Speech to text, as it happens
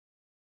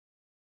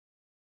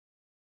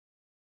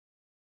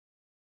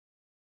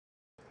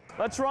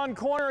Let's run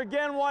corner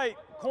again, White.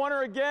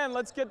 Corner again.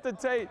 Let's get the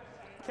tape.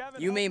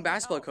 UMaine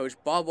basketball coach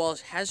Bob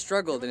Walsh has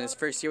struggled in his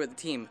first year with the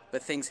team,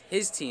 but thinks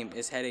his team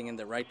is heading in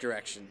the right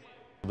direction.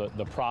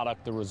 The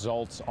product, the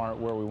results aren't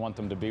where we want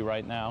them to be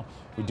right now.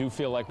 We do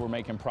feel like we're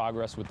making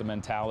progress with the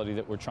mentality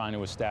that we're trying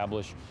to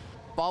establish.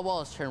 Bob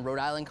Walsh turned Rhode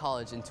Island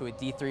College into a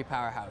D3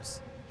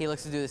 powerhouse. He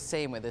looks to do the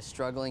same with his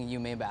struggling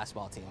UMaine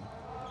basketball team.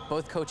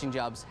 Both coaching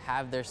jobs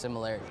have their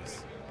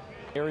similarities.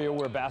 Area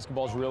where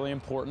basketball is really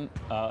important,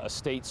 a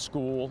state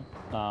school.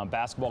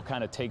 Basketball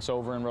kind of takes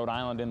over in Rhode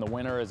Island in the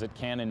winter as it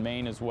can in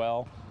Maine as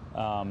well.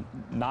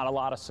 Not a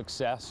lot of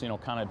success,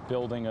 kind of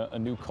building a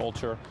new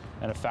culture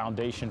and a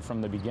foundation from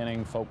the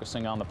beginning,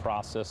 focusing on the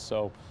process.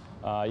 So,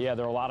 yeah,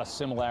 there are a lot of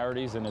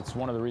similarities, and it's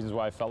one of the reasons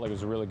why I felt like it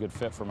was a really good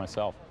fit for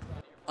myself.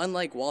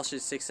 Unlike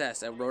Walsh's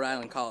success at Rhode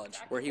Island College,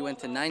 where he went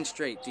to 9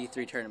 straight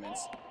D3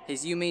 tournaments,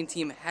 his UMaine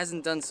team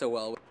hasn't done so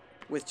well,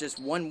 with just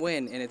 1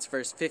 win in its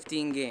first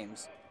 15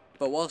 games.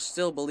 But Walsh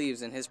still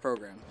believes in his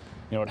program.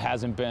 It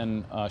hasn't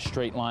been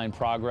straight line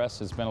progress.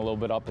 It's been a little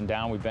bit up and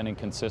down. We've been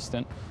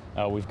inconsistent.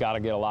 We've got to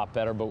get a lot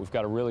better, but we've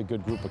got a really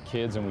good group of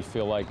kids, and we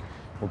feel like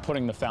we're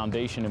putting the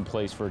foundation in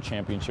place for a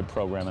championship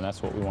program, and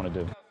that's what we want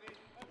to do.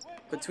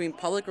 Between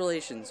public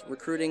relations,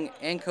 recruiting,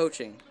 and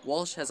coaching,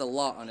 Walsh has a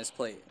lot on his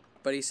plate.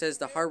 But he says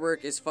the hard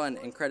work is fun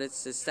and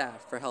credits his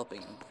staff for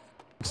helping him.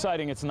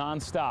 Exciting, it's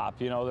nonstop.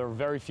 There are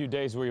very few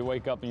days where you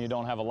wake up and you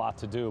don't have a lot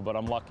to do, but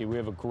I'm lucky. We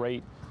have a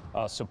great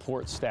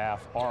support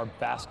staff. Our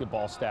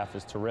basketball staff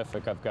is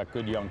terrific. I've got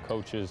good young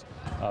coaches.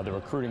 The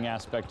recruiting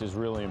aspect is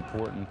really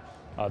important.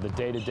 The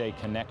day-to-day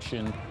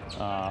connection,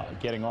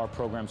 getting our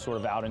program sort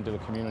of out into the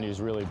community is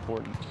really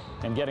important.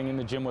 And getting in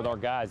the gym with our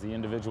guys, the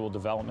individual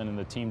development and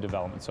the team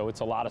development. So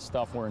it's a lot of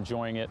stuff. We're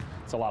enjoying it.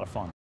 It's a lot of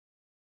fun.